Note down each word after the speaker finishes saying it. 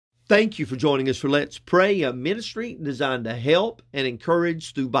Thank you for joining us for Let's Pray, a ministry designed to help and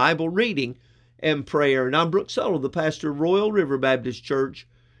encourage through Bible reading and prayer. And I'm Brooks Suttle, the pastor of Royal River Baptist Church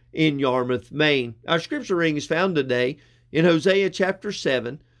in Yarmouth, Maine. Our scripture reading is found today in Hosea chapter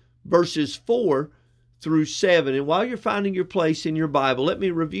 7, verses 4 through 7. And while you're finding your place in your Bible, let me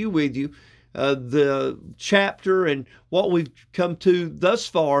review with you the chapter and what we've come to thus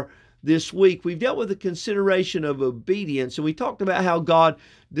far this week. We've dealt with the consideration of obedience, and we talked about how God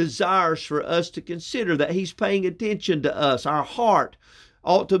desires for us to consider that He's paying attention to us. Our heart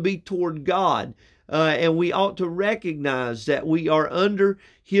ought to be toward God, and we ought to recognize that we are under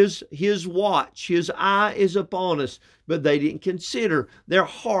His watch. His eye is upon us, but they didn't consider. Their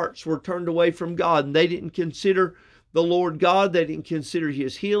hearts were turned away from God, and they didn't consider the Lord God. They didn't consider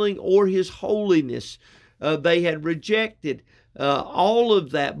His healing or His holiness. They had rejected all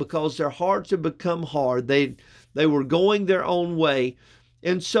of that because their hearts had become hard. They were going their own way.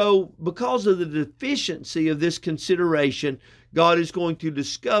 And so because of the deficiency of this consideration, God is going to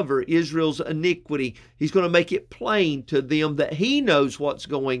discover Israel's iniquity. He's going to make it plain to them that He knows what's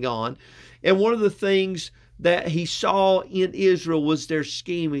going on. And one of the things that He saw in Israel was their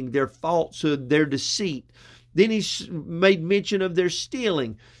scheming, their falsehood, their deceit. Then He made mention of their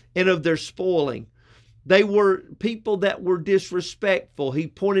stealing and of their spoiling. They were people that were disrespectful. He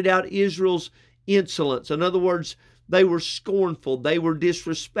pointed out Israel's insolence. In other words, they were scornful. They were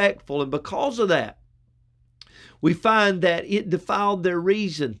disrespectful. And because of that, we find that it defiled their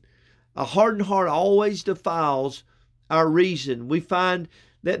reason. A hardened heart always defiles our reason. We find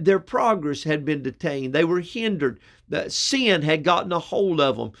that their progress had been detained. They were hindered. That sin had gotten a hold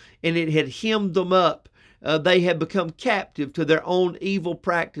of them, and it had hemmed them up. They had become captive to their own evil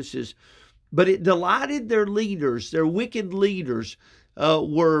practices. But it delighted their leaders. Their wicked leaders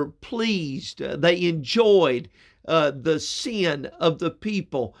were pleased. They enjoyed the sin of the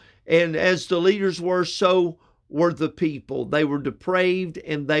people. And as the leaders were, so were the people. They were depraved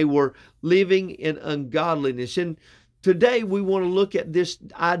and they were living in ungodliness. And today we want to look at this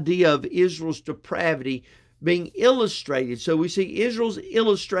idea of Israel's depravity being illustrated. So we see Israel's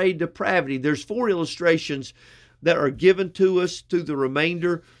illustrated depravity. There's 4 illustrations that are given to us through the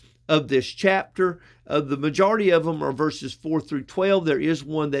remainder of this chapter. The majority of them are verses 4 through 12. There is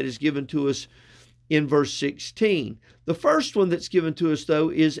one that is given to us in verse 16. The first one that's given to us, though,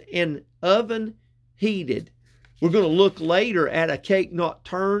 is an oven heated. We're going to look later at a cake not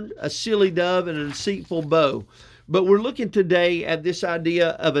turned, a silly dove, and a deceitful bow. But we're looking today at this idea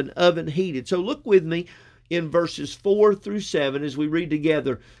of an oven heated. So look with me in verses 4 through 7 as we read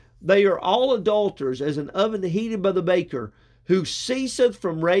together. They are all adulterers, as an oven heated by the baker, who ceaseth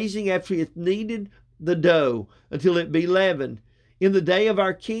from raising after he hath kneaded the dough until it be leavened. In the day of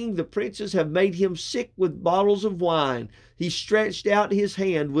our king, the princes have made him sick with bottles of wine. He stretched out his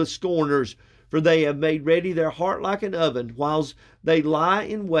hand with scorners, for they have made ready their heart like an oven, whilst they lie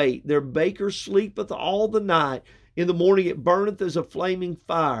in wait. Their baker sleepeth all the night. In the morning it burneth as a flaming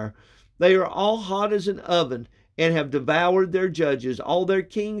fire. They are all hot as an oven, and have devoured their judges. All their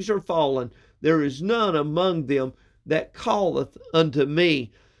kings are fallen. There is none among them that calleth unto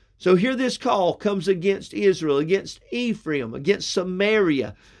me. So here this call comes against Israel, against Ephraim, against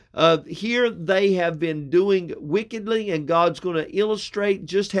Samaria. Here they have been doing wickedly, and God's going to illustrate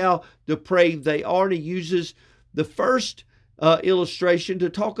just how depraved they are. And He uses the first illustration to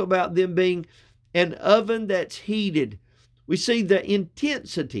talk about them being an oven that's heated. We see the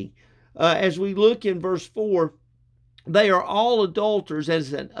intensity as we look in verse 4. They are all adulterers,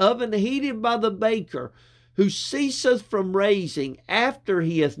 as an oven heated by the baker, who ceaseth from raising after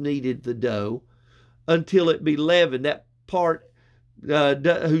he hath kneaded the dough until it be leavened. That part,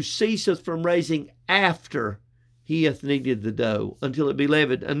 who ceaseth from raising after he hath kneaded the dough until it be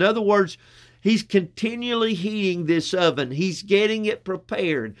leavened. In other words, he's continually heating this oven. He's getting it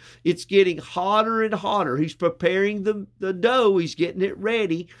prepared. It's getting hotter and hotter. He's preparing the dough. He's getting it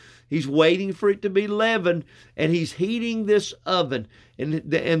ready. He's waiting for it to be leavened, and he's heating this oven. And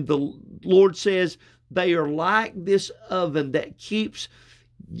the Lord says, they are like this oven that keeps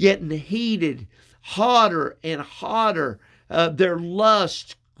getting heated, hotter and hotter. Their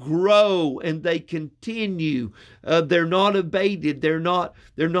lusts grow and they continue. They're not abated. They're not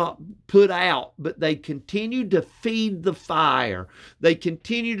put out, but they continue to feed the fire. They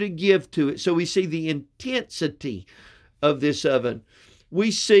continue to give to it. So we see the intensity of this oven.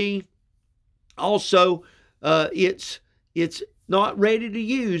 We see also it's not ready to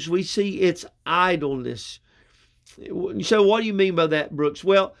use. We see its idleness. So what do you mean by that, Brooks?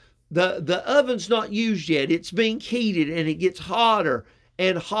 Well, the oven's not used yet. It's being heated and it gets hotter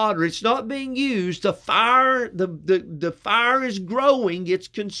and hotter. It's not being used. The fire is growing. It's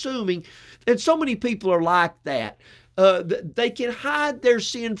consuming. And so many people are like that. They can hide their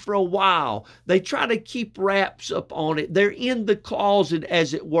sin for a while. They try to keep wraps up on it. They're in the closet,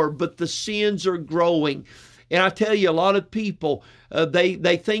 as it were, but the sins are growing. And I tell you, a lot of people,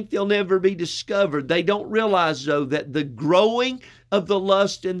 they think they'll never be discovered. They don't realize, though, that the growing of the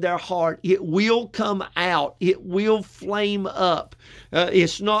lust in their heart, it will come out. It will flame up.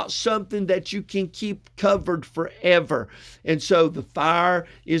 It's not something that you can keep covered forever. And so the fire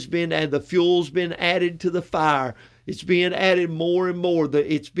is being added, the fuel's been added to the fire. It's being added more and more.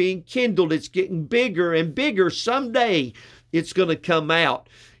 It's being kindled. It's getting bigger and bigger. Someday it's going to come out.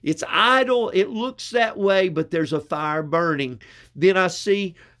 It's idle. It looks that way, but there's a fire burning. Then I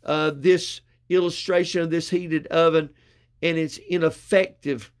see this illustration of this heated oven and its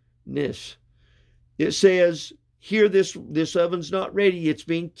ineffectiveness. It says here, this oven's not ready. It's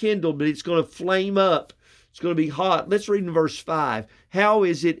being kindled, but it's going to flame up. It's going to be hot. Let's read in verse 5. How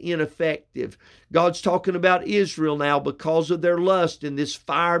is it ineffective? God's talking about Israel now because of their lust and this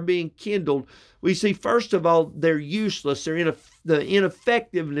fire being kindled. We see, first of all, they're useless. They're the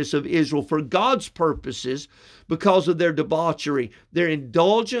ineffectiveness of Israel for God's purposes because of their debauchery, their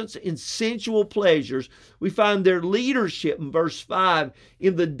indulgence in sensual pleasures. We find their leadership in verse 5.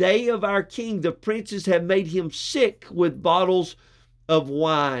 In the day of our king, the princes have made him sick with bottles of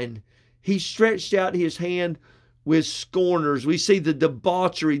wine. He stretched out his hand with scorners. We see the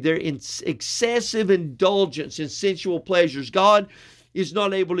debauchery, their excessive indulgence in sensual pleasures. God is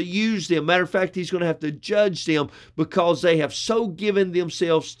not able to use them. Matter of fact, he's going to have to judge them because they have so given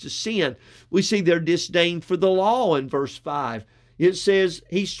themselves to sin. We see their disdain for the law in verse 5. It says,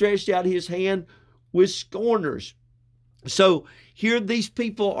 he stretched out his hand with scorners. So here these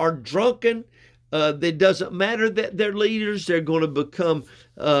people are drunken. It doesn't matter that they're leaders. They're going to become,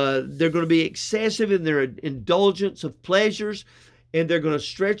 they're going to be excessive in their indulgence of pleasures, and they're going to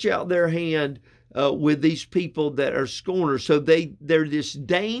stretch out their hand with these people that are scorners. So their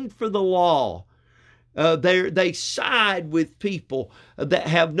disdain for the law. They side with people that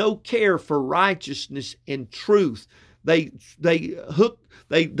have no care for righteousness and truth. They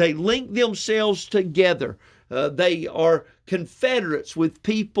link themselves together. They are confederates with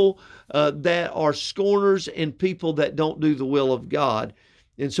people that are scorners and people that don't do the will of God.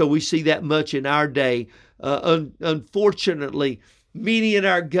 And so we see that much in our day. Unfortunately, many in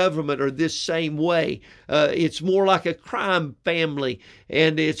our government are this same way. It's more like a crime family,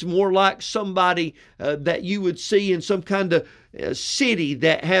 and it's more like somebody that you would see in some kind of city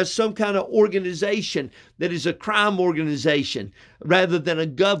that has some kind of organization that is a crime organization rather than a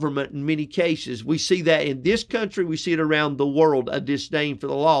government in many cases. We see that in this country. We see it around the world, a disdain for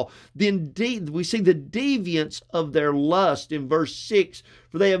the law. Then we see the deviance of their lust in verse 6.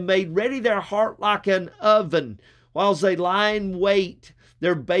 For they have made ready their heart like an oven, whilst they lie in wait.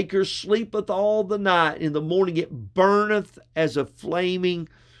 Their baker sleepeth all the night. In the morning it burneth as a flaming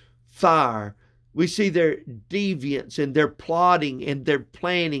fire. We see their deviance and their plotting and their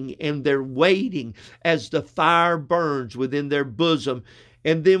planning and their waiting as the fire burns within their bosom.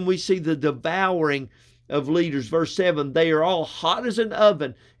 And then we see the devouring of leaders. Verse 7, they are all hot as an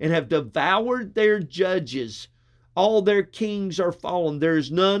oven and have devoured their judges. All their kings are fallen. There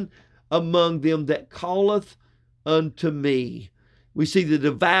is none among them that calleth unto me. We see the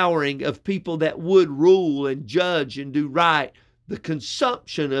devouring of people that would rule and judge and do right. The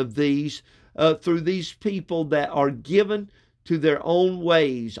consumption of these through these people that are given to their own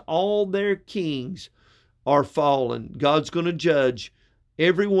ways. All their kings are fallen. God's going to judge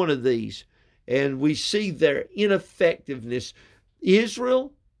every one of these. And we see their ineffectiveness.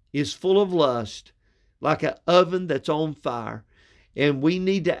 Israel is full of lust, like an oven that's on fire. And we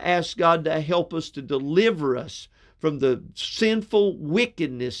need to ask God to help us, to deliver us from the sinful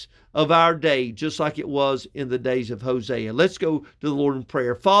wickedness of our day, just like it was in the days of Hosea. Let's go to the Lord in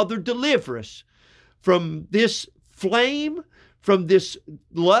prayer. Father, deliver us from this flame, from this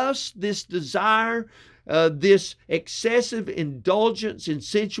lust, this desire, this excessive indulgence in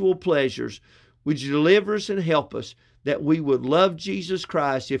sensual pleasures. Would you deliver us and help us that we would love Jesus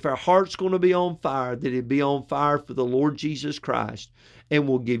Christ? If our heart's going to be on fire, that it be on fire for the Lord Jesus Christ. And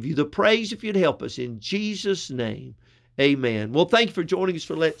we'll give you the praise if you'd help us. In Jesus' name, amen. Well, thank you for joining us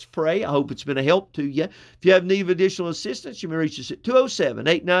for Let's Pray. I hope it's been a help to you. If you have need of additional assistance, you may reach us at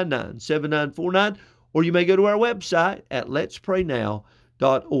 207-899-7949, or you may go to our website at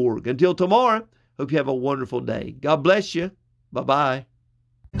letspraynow.org. Until tomorrow, hope you have a wonderful day. God bless you. Bye-bye.